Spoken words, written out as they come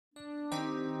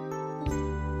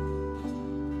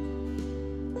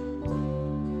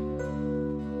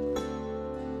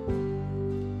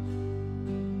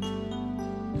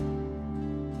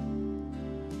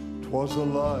'Twas a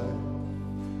life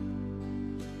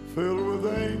filled with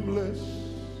aimless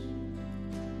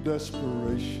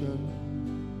desperation,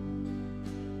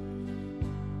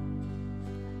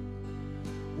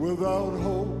 without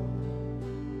hope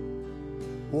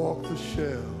walked the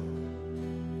shell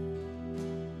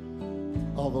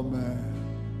of a man.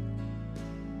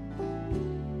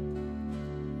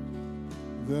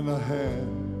 Then a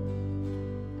hand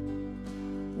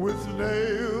with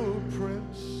nail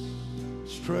prints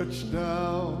stretched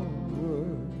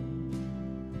downward,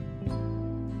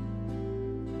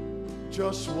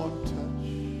 just one touch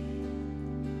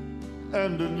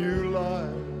and a new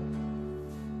life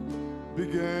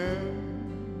began.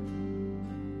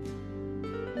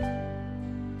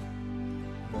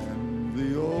 And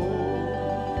the old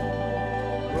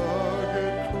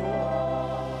rugged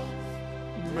cross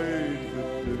made the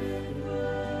difference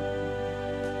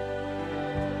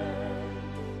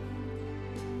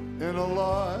in a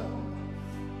life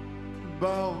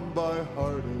bound by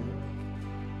heartache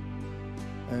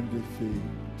and defeat.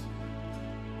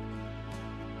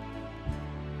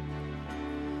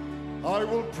 I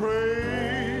will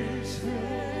praise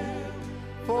Him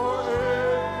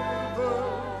forever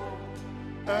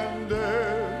and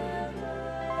ever,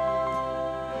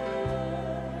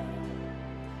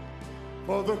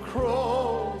 for the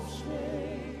cross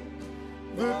made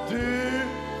the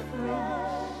difference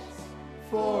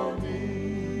for me.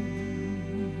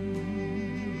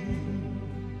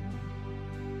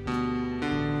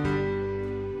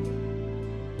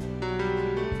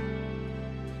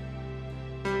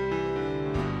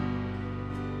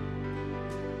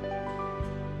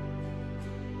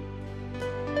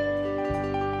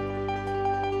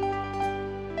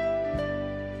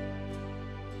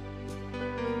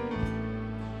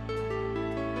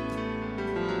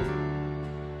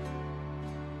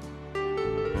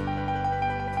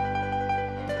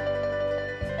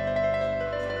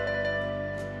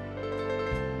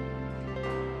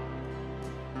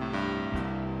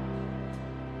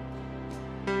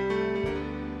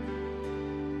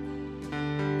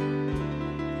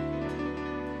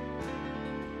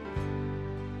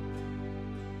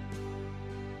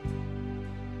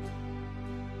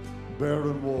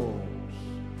 Barren walls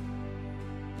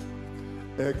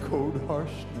echoed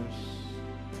harshness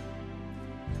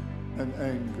and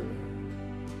anger.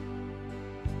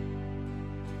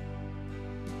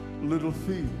 Little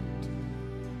feet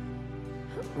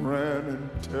ran in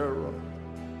terror,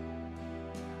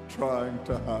 trying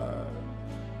to hide.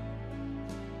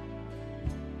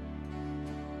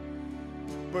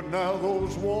 But now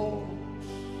those walls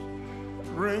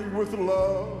ring with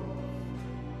love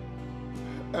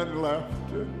and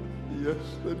laughter, yes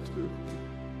they do.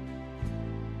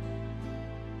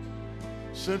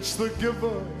 Since the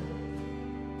giver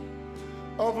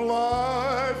of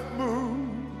life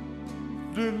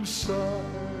moved inside,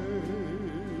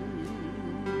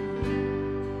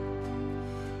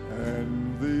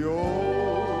 and the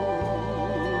old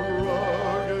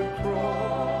rugged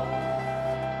cross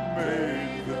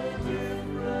made the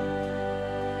difference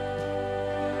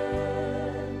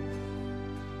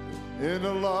in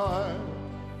a life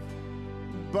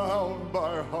bound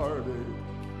by heartache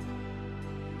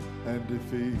and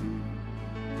defeat.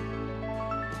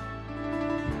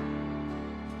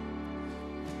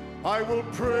 I will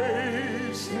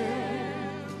praise Him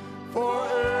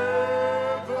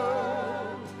forever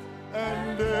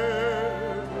and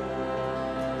ever,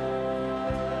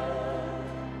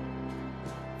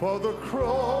 for the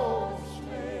cross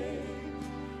made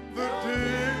the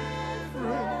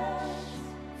difference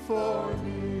for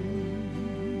me.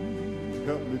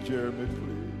 Help me, Jeremy, please.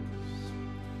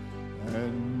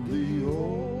 And the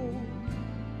old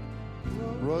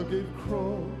rugged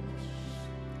cross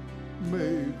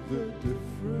made the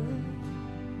difference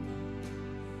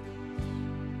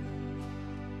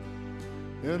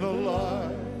in a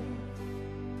life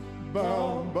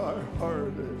bound by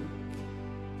heartache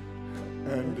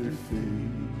and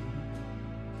defeat.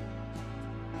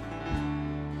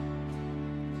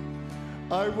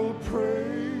 I will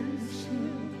praise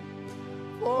Him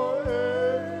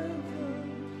forever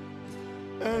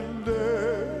and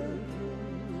ever,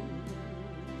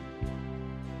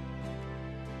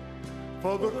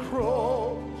 for the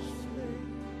cross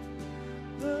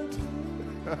made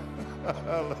the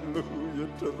hallelujah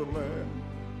to the Lamb.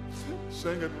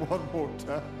 Sing it one more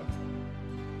time.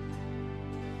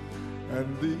 And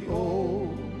the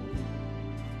old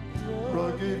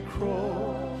rugged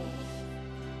cross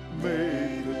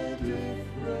made a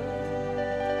difference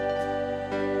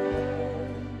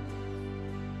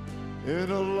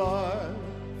in a life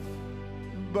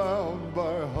bound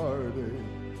by heartache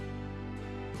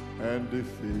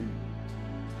defeat.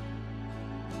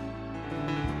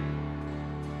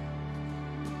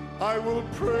 I will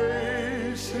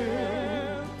praise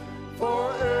him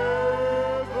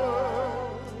forever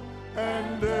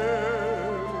and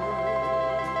ever,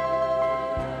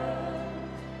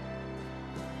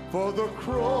 for the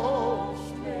cross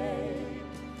made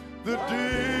the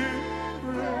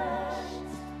difference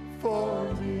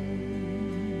for me.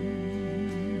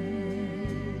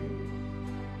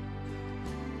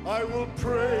 I will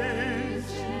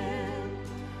praise him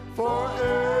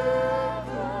forever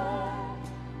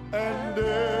and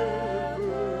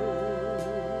ever,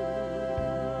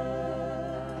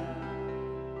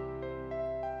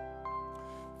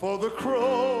 for the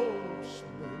cross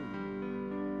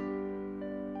made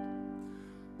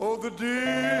all the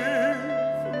difference